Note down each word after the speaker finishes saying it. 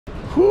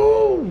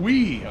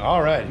Whoo-wee!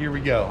 All right, here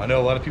we go. I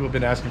know a lot of people have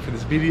been asking for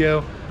this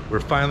video. We're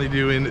finally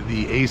doing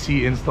the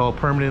AC install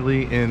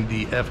permanently in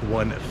the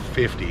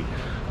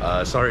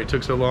F150. Sorry it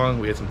took so long.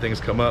 We had some things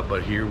come up,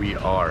 but here we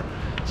are.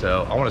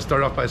 So I want to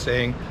start off by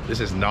saying this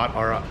is not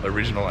our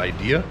original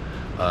idea.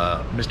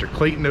 Mr.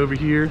 Clayton over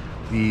here,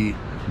 the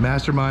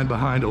mastermind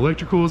behind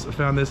electricals,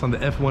 found this on the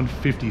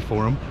F150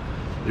 forum.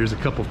 There's a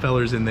couple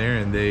fellers in there,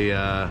 and they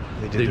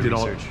did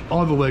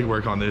all the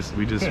legwork on this.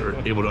 We just are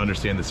able to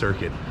understand the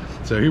circuit.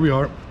 So here we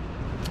are.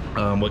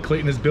 What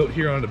Clayton has built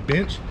here on the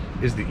bench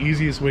is the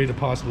easiest way to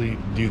possibly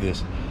do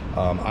this.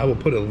 I will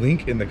put a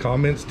link in the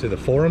comments to the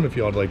forum if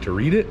y'all would like to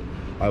read it.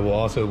 I will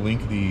also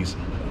link these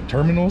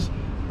terminals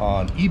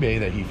on eBay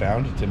that he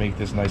found to make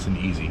this nice and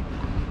easy.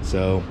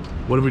 So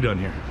what have we done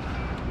here?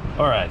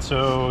 All right,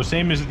 so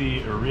same as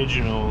the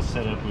original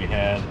setup we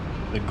had.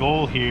 The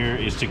goal here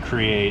is to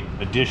create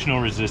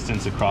additional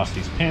resistance across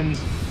these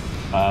pins.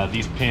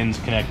 These pins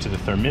connect to the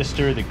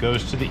thermistor that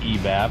goes to the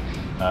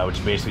EVAP, which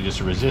is basically just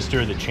a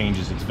resistor that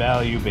changes its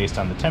value based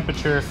on the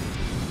temperature.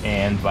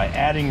 And by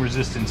adding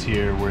resistance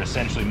here, we're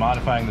essentially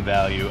modifying the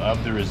value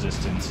of the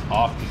resistance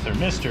off the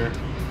thermistor,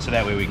 so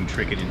that way we can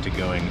trick it into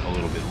going a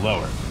little bit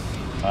lower.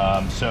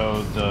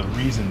 So the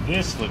reason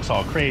this looks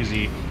all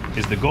crazy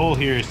is the goal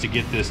here is to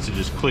get this to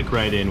just click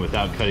right in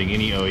without cutting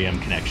any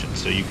OEM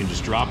connections. So you can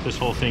just drop this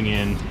whole thing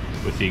in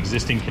with the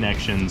existing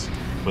connections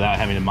without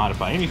having to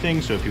modify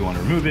anything. So if you want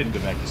to remove it and go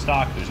back to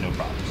stock, there's no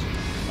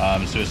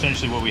problems. So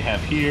essentially what we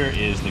have here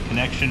is the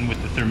connection with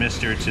the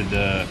thermistor to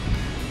the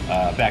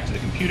back to the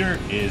computer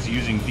is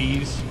using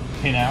these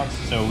pinouts.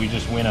 So we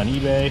just went on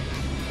eBay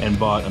and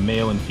bought a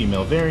male and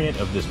female variant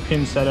of this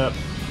pin setup,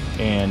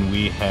 and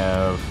we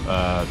have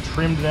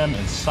trimmed them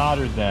and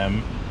soldered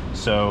them.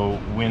 So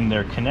when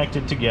they're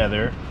connected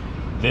together,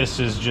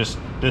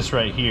 this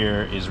right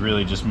here is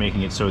really just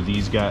making it so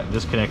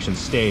this connection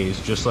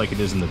stays just like it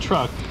is in the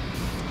truck,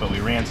 but we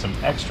ran some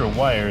extra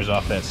wires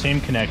off that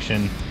same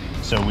connection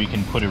so we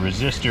can put a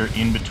resistor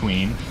in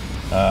between.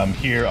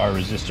 Here our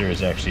resistor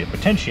is actually a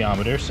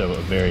potentiometer, so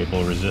a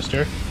variable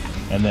resistor.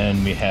 And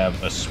then we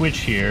have a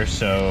switch here,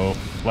 so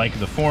like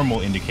the form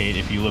will indicate,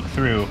 if you look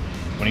through,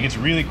 when it gets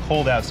really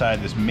cold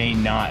outside, this may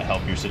not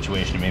help your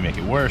situation. It may make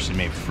it worse. It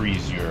may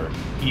freeze your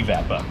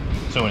EVAP up.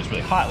 So when it's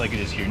really hot like it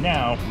is here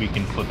now, we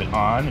can flip it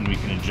on and we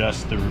can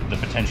adjust the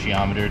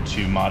potentiometer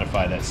to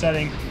modify that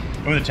setting.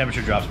 And when the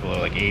temperature drops below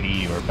like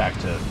 80 or back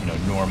to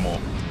normal,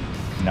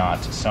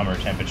 not summer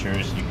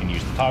temperatures, you can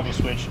use the toggle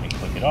switch and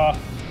click it off.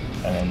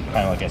 And then kind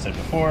of like I said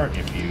before,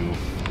 if you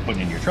put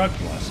it in your truck,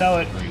 you want to sell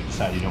it, or you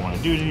decide you don't want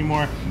to do it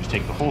anymore, you just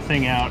take the whole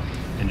thing out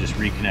and just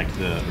reconnect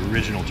the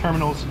original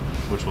terminals,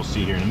 which we'll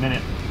see here in a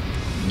minute.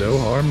 No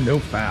harm, no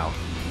foul.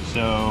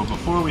 So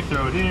before we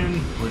throw it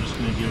in, we're just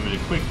going to give it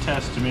a quick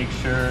test to make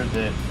sure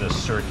that the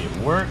circuit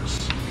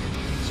works.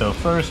 So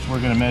first we're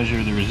going to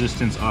measure the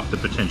resistance off the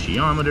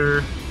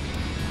potentiometer.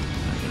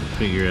 I'm going to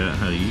figure out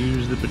how to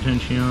use the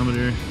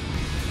potentiometer.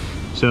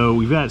 So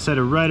we've got it set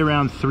right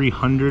around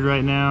 300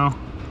 right now.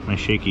 My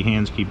shaky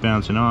hands keep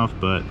bouncing off,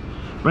 but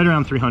right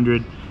around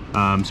 300.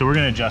 So we're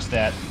going to adjust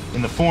that.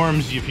 In the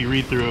forums, if you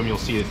read through them, you'll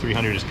see that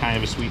 300 is kind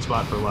of a sweet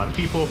spot for a lot of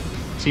people.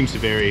 Seems to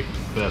vary,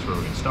 but that's where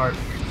we're going to start.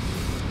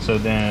 So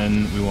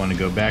then we want to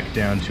go back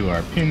down to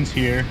our pins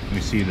here. We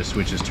see the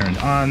switch is turned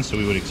on, so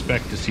we would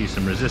expect to see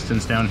some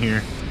resistance down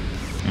here.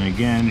 And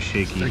again,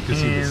 shaky hands. To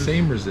see the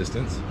same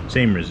resistance.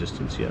 Same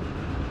resistance, yep.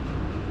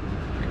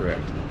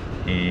 Correct.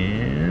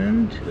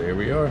 And there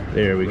we are.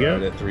 There we go.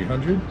 Right at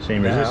 300.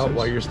 Same resistance. Now,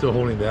 while you're still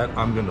holding that,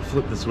 I'm going to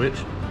flip the switch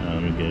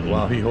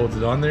while he holds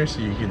it on there, so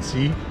you can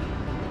see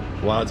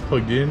while it's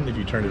plugged in. If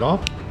you turn it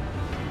off,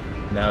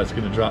 now it's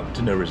going to drop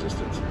to no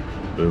resistance.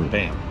 Boom.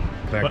 Bam.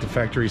 Back to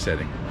factory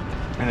setting.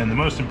 And then the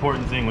most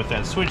important thing with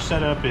that switch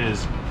setup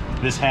is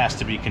this has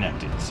to be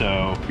connected.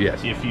 So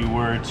yes, if you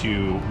were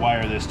to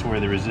wire this to where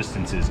the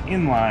resistance is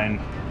in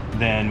line,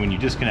 then when you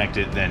disconnect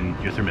it, then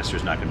your thermistor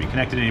is not going to be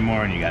connected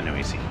anymore and you got no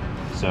AC.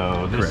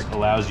 So this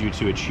allows you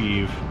to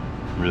achieve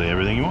really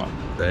everything you want.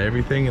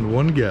 Everything in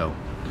one go.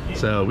 Yeah.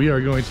 So we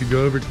are going to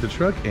go over to the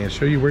truck and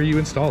show you where you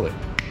install it.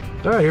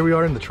 All right, here we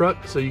are in the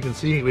truck. So you can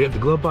see we have the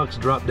glove box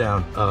drop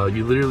down.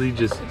 You literally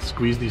just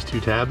squeeze these two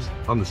tabs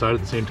on the side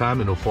at the same time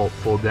and it'll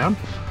fold down.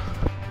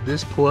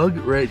 This plug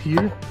right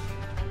here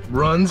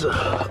runs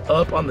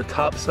up on the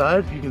top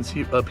side. You can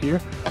see up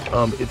here.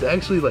 It's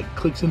actually like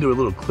clicks into a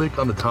little click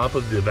on the top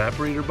of the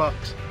evaporator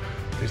box.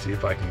 Let me see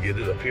if I can get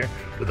it up here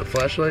with a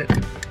flashlight.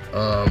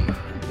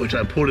 Which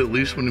I pulled it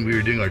loose when we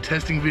were doing our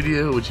testing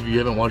video, which if you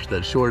haven't watched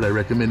that short, I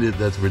recommend it.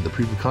 That's where the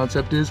proof of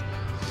concept is.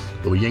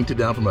 But we yanked it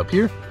down from up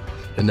here.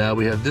 And now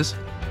we have this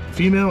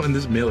female and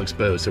this male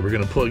exposed. So we're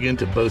gonna plug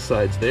into both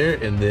sides there,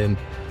 and then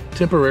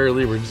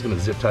temporarily we're just gonna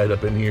zip tie it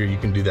up in here. You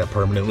can do that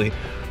permanently,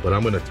 but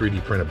I'm gonna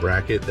 3D print a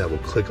bracket that will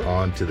click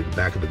on to the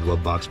back of the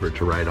glove box for it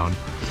to ride on.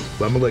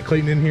 But I'm gonna let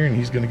Clayton in here and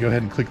he's gonna go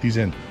ahead and click these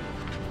in.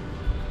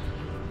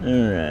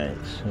 All right,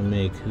 so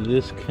make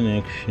this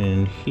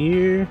connection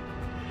here.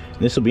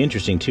 This will be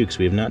interesting too, because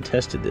we have not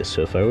tested this.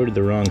 So if I ordered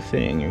the wrong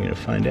thing, you're gonna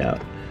find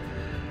out.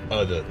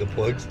 Oh, the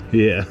plugs?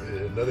 Yeah.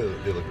 No,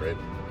 they look right.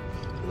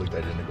 They look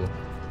identical.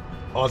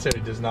 Also,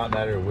 it does not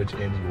matter which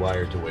end you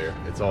wire to where.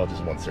 It's all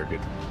just one circuit.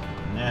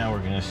 Now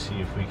we're gonna see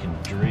if we can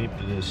drape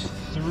this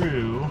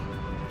through.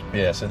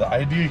 Yeah, so the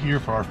idea here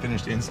for our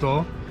finished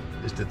install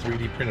is to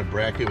 3D print a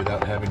bracket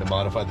without having to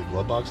modify the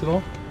glove box at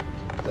all.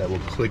 That will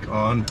click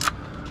on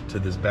to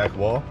this back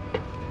wall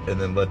and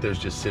then let those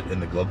just sit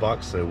in the glove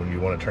box. So when you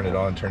want to turn it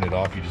on, turn it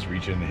off, you just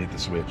reach in and hit the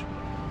switch.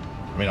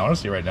 I mean,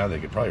 honestly, right now they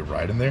could probably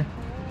ride in there.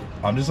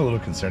 I'm just a little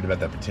concerned about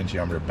that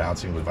potentiometer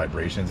bouncing with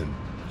vibrations and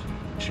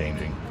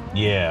changing.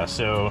 Yeah,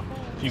 so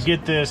if you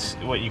get this,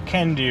 what you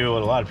can do,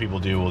 what a lot of people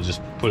do, will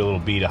just put a little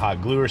bead of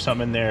hot glue or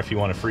something in there if you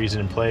want to freeze it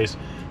in place.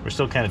 We're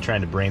still kind of trying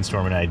to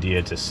brainstorm an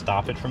idea to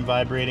stop it from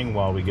vibrating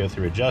while we go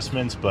through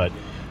adjustments, but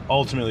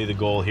ultimately the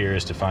goal here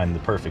is to find the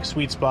perfect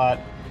sweet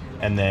spot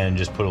and then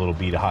just put a little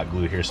bead of hot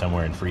glue here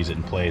somewhere and freeze it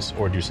in place,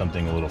 or do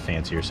something a little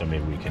fancier so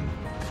maybe we can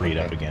free it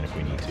up again if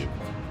we need to.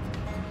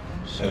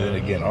 So, and then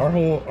again, our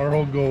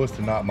whole goal is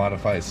to not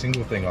modify a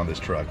single thing on this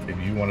truck. If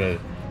you want to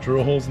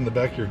drill holes in the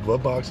back of your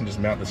glove box and just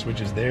mount the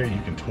switches there, you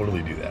can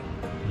totally do that.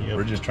 Yep.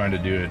 We're just trying to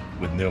do it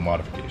with no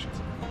modifications.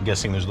 I'm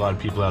guessing there's a lot of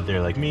people out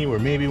there like me where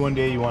maybe one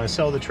day you want to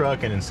sell the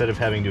truck, and instead of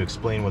having to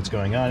explain what's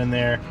going on in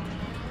there,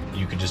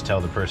 you could just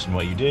tell the person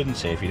what you did and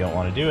say, if you don't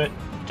want to do it,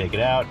 take it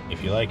out.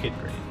 If you like it,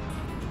 great.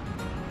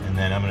 And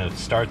then I'm going to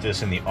start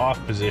this in the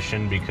off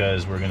position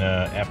because we're going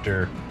to,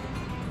 after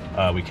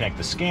we connect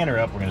the scanner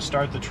up, we're going to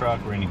start the truck,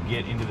 we're going to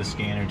get into the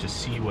scanner to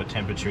see what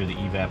temperature the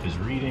evap is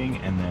reading,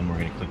 and then we're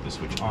going to click the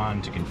switch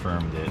on to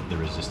confirm that the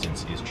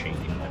resistance is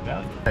changing that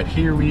value. And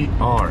here we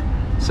are.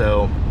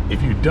 So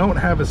if you don't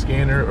have a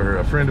scanner or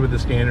a friend with a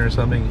scanner or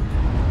something,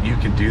 you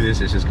can do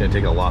this. It's just going to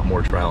take a lot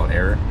more trial and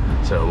error.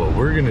 So what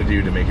we're going to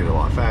do to make it a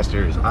lot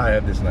faster is I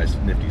have this nice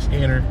nifty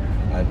scanner.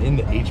 I'm in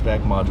the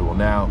HVAC module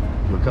now.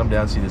 You'll come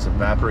down and see this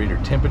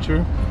evaporator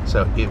temperature.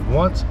 So it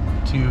wants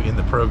to, in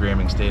the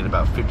programming, stay at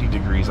about 50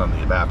 degrees on the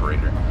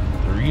evaporator.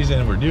 The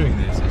reason we're doing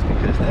this is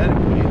because that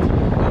equates,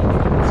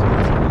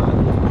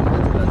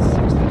 that's about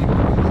 60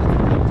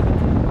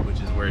 degrees,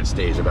 which is where it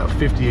stays, about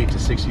 58 to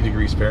 60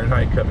 degrees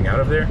Fahrenheit coming out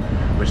of there,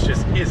 which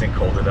just isn't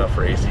cold enough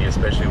for AC,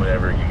 especially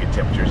whenever you get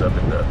temperatures up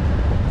in the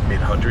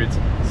mid-hundreds.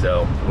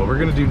 So what we're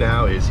gonna do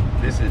now is,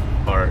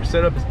 our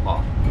setup is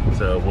off.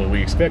 So what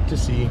we expect to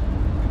see,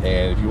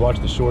 and if you watch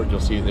the short, you'll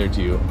see it there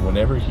too,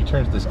 whenever he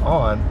turns this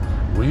on,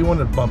 we want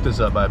to bump this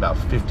up by about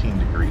 15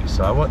 degrees.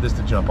 So I want this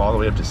to jump all the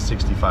way up to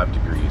 65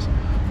 degrees,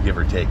 give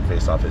or take,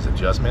 based off his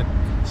adjustment.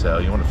 So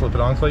you want to flip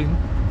it on, Clayton?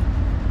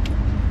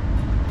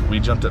 We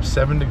jumped up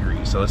 7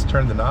 degrees. So let's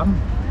turn the knob. I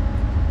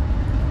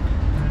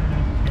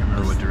can't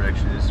remember what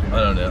direction it is.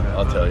 I don't know.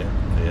 I'll tell you.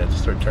 Yeah,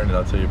 just start turning.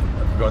 I'll tell you if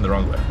we're going the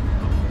wrong way.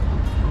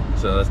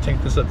 So let's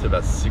take this up to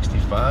about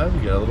 65.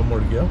 You got a little more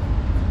to go.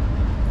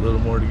 A little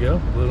more to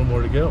go. A little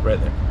more to go. Right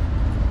there.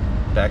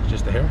 Back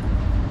just a hair.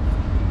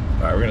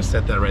 All right, we're gonna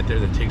set that right there.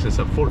 That takes us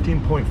up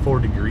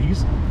 14.4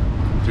 degrees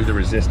through the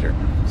resistor.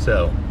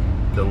 So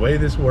the way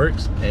this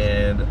works,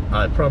 and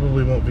I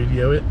probably won't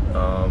video it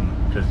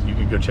because you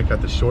can go check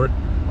out the short.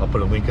 I'll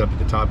put a link up at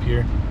the top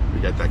here. We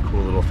got that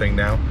cool little thing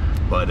now.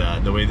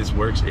 But the way this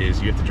works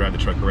is you have to drive the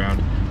truck around.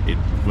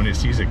 When it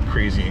sees a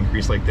crazy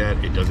increase like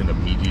that, it doesn't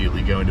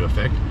immediately go into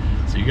effect.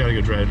 So you gotta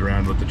go drive it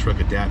around, let the truck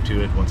adapt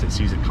to it. Once it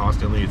sees it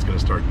constantly, it's gonna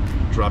start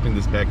dropping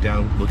this back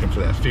down, looking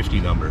for that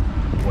 50 number.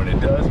 When it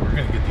does, we're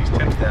gonna get these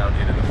temps down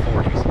into the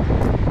 40s.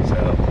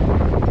 So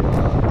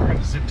we're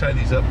gonna zip tie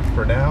these up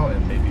for now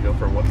and maybe go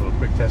for one little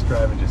quick test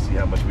drive and just see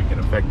how much we can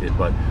affect it.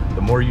 But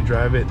the more you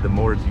drive it, the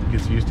more it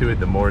gets used to it,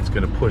 the more it's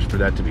gonna push for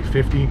that to be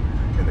 50.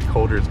 And the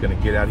colder it's going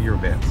to get out of your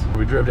vents.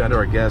 We drove down to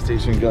our gas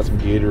station, got some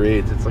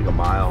Gatorades. It's like a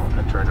mile.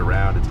 I turned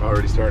around. It's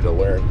already starting to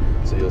learn.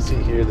 So you'll see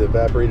here the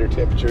evaporator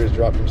temperature has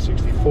dropped from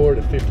 64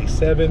 to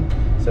 57.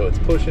 So it's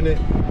pushing it.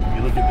 If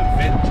you look at the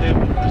vent tip,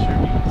 I'm not sure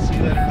if you can see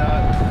that or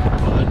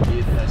not, but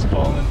it has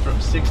fallen from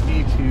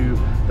 60 to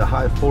the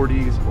high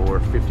 40s or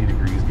 50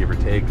 degrees, give or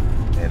take,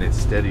 and it's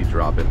steady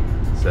dropping.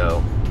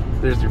 So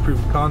there's your proof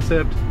of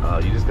concept.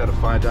 You just got to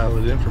fine dial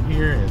it in from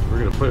here, and we're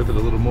going to play with it a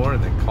little more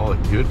and then call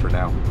it good for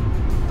now.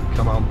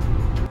 Come on.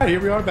 All right,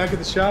 here we are back at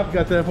the shop.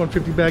 Got the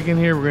F-150 back in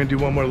here. We're gonna do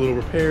one more little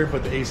repair,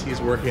 but the AC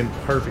is working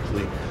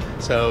perfectly.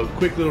 So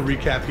quick little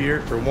recap here.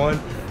 For one,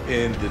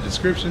 in the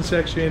description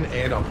section,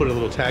 and I'll put a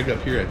little tag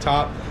up here at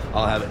top,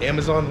 I'll have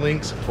Amazon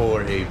links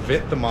for a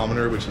vent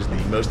thermometer, which is the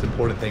most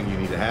important thing you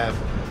need to have.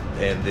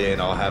 And then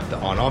I'll have the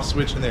on-off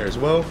switch in there as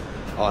well.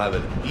 I'll have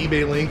an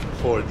eBay link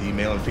for the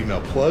male and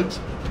female plugs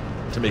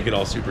to make it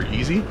all super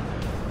easy.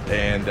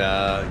 And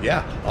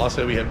yeah,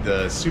 also we have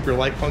the super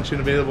like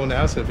function available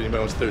now, so if anybody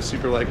wants to throw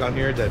super like on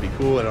here, that'd be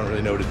cool. I don't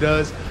really know what it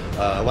does.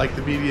 Like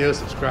the video,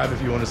 subscribe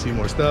if you want to see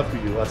more stuff. We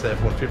do lots of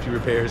F-150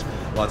 repairs,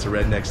 lots of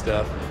redneck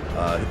stuff.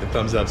 Hit the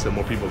thumbs up so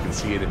more people can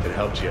see it if it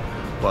helped you.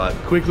 But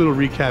quick little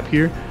recap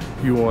here.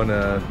 If you want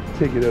to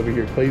take it over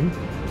here, Clayton.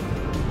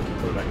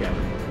 What about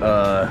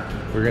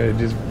camera? We're gonna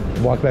just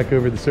walk back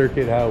over the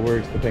circuit, how it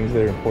works, the things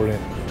that are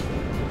important.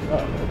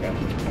 Oh,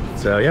 okay.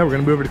 So yeah, we're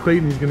gonna move over to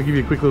Clayton. He's gonna give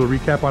you a quick little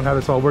recap on how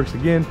this all works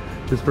again,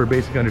 just for a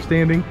basic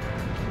understanding.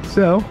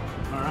 So. All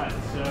right,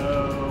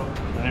 so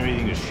not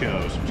everything to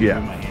show, so I'm yeah.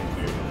 my hand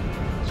here.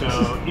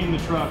 So in the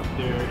truck,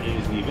 there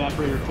is the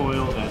evaporator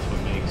coil. That's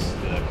what makes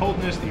the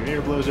coldness that your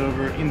air blows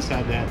over.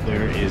 Inside that,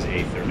 there is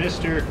a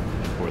thermistor,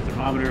 or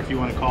thermometer if you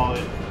want to call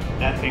it.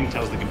 That thing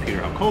tells the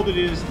computer how cold it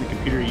is. The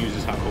computer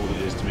uses how cold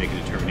it is to make a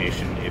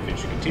determination if it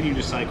should continue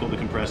to cycle the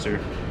compressor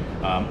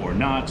or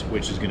not,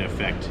 which is going to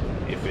affect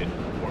if it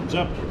warms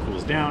up or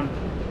cools down.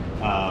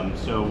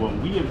 So what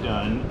we have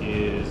done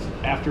is,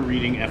 after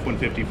reading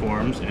F150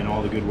 forms and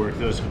all the good work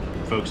those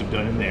folks have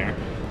done in there,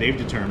 they've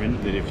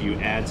determined that if you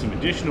add some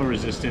additional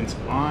resistance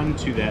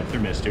onto that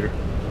thermistor,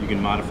 you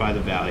can modify the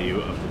value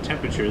of the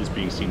temperature that's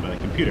being seen by the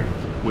computer,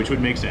 which would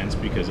make sense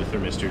because a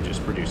thermistor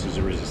just produces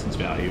a resistance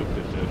value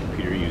that the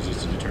computer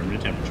uses to determine a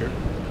temperature.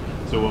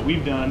 So what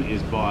we've done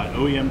is bought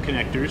OEM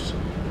connectors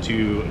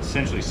to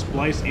essentially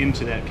splice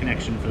into that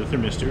connection for the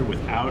thermistor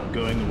without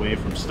going away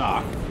from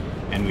stock.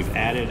 And we've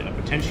added a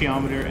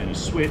potentiometer and a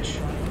switch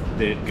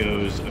that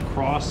goes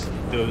across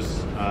those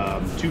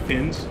 2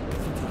 pins,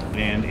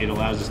 and it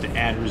allows us to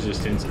add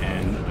resistance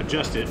and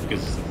adjust it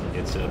because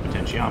it's a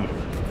potentiometer.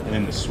 And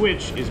then the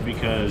switch is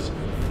because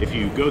if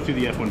you go through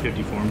the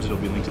F150 forms, it'll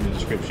be linked in the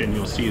description,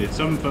 you'll see that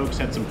some folks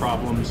had some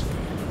problems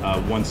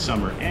once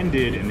summer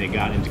ended and they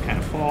got into kind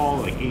of fall,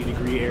 like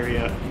 80-degree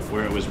area,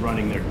 where it was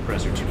running their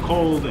compressor too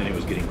cold and it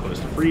was getting close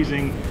to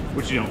freezing,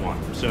 which you don't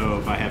want.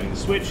 So by having the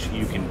switch,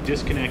 you can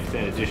disconnect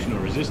that additional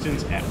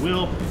resistance at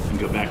will and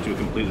go back to a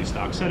completely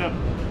stock setup,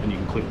 and you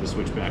can click the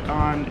switch back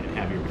on and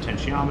have your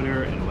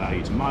potentiometer and allow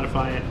you to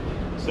modify it.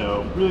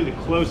 So really the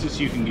closest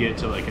you can get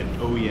to like an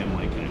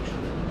OEM-like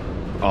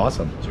connection.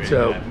 Awesome.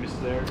 So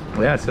there?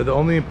 Yeah, so the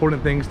only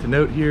important things to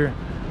note here,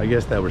 I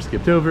guess, that were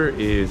skipped over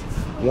is,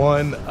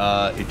 one,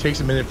 it takes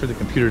a minute for the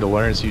computer to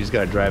learn, so you just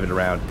got to drive it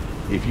around.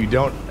 If you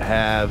don't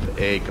have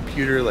a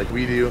computer like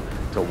we do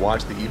to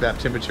watch the evap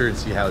temperature and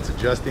see how it's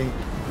adjusting,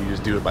 you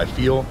just do it by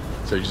feel.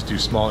 So you just do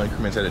small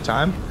increments at a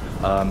time.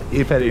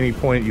 If at any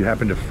point you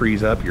happen to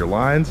freeze up your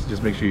lines,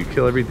 just make sure you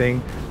kill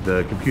everything.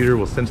 The computer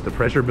will sense the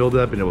pressure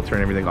buildup and it will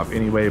turn everything off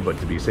anyway, but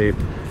to be safe,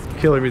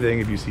 kill everything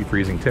if you see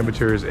freezing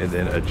temperatures and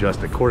then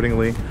adjust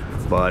accordingly.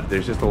 But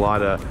there's just a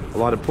lot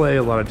of play,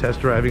 a lot of test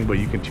driving, but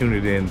you can tune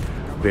it in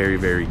very,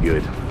 very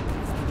good.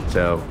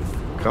 So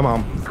come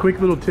on. Quick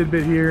little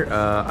tidbit here.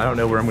 I don't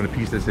know where I'm going to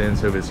piece this in,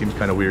 so if it seems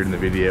kind of weird in the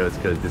video, it's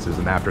because this is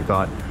an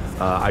afterthought.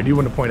 I do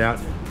want to point out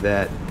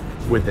that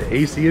with the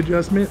AC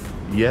adjustment,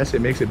 yes,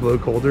 it makes it blow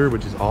colder,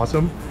 which is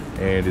awesome,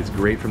 and it's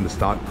great from the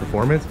stock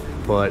performance,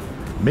 but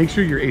make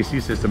sure your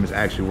AC system is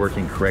actually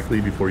working correctly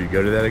before you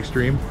go to that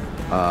extreme.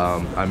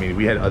 I mean,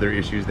 we had other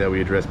issues that we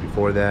addressed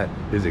before that.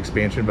 His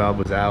expansion valve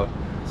was out,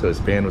 so his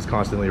fan was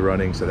constantly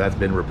running, so that's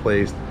been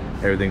replaced.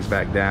 Everything's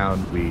back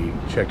down. We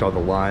checked all the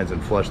lines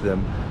and flushed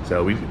them,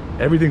 so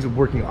everything's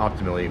working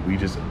optimally. We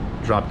just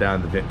dropped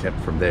down the vent temp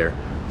from there.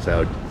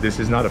 So this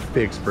is not a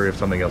fix for if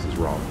something else is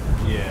wrong.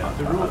 Yeah,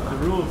 the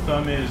rule of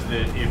thumb is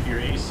that if your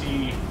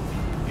AC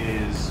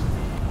is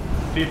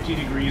 50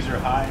 degrees or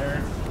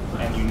higher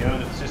and you know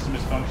that the system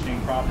is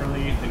functioning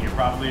properly, then you're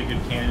probably a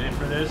good candidate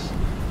for this.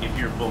 If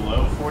you're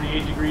below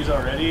 48 degrees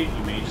already,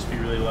 you may just be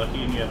really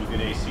lucky and you have a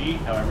good AC.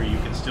 However, you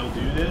can still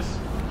do this.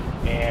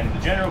 And the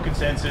general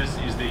consensus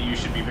is that you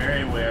should be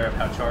very aware of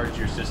how charged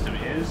your system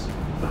is.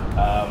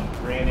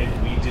 Granted,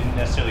 we didn't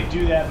necessarily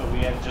do that, but we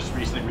had just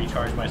recently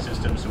recharged my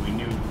system, so we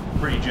knew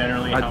pretty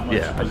generally how much was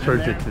in there. I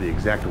charged it to the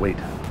exact weight.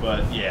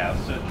 But yeah,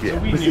 so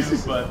we knew,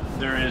 but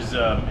there is,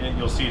 and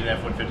you'll see it in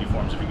F150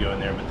 forms if you go in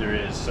there, but there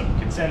is some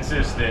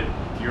consensus that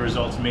your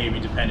results may be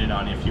dependent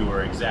on if you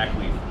are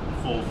exactly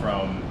full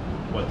from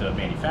what the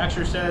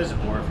manufacturer says,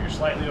 or if you're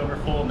slightly over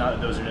full. Not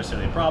that those are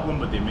necessarily a problem,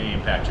 but they may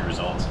impact your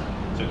results.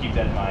 So keep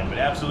that in mind. But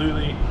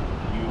absolutely,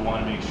 you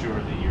want to make sure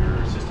that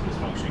your system is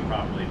functioning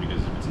properly,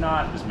 because if it's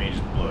not, this may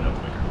just blow it up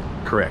quicker.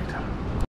 Correct.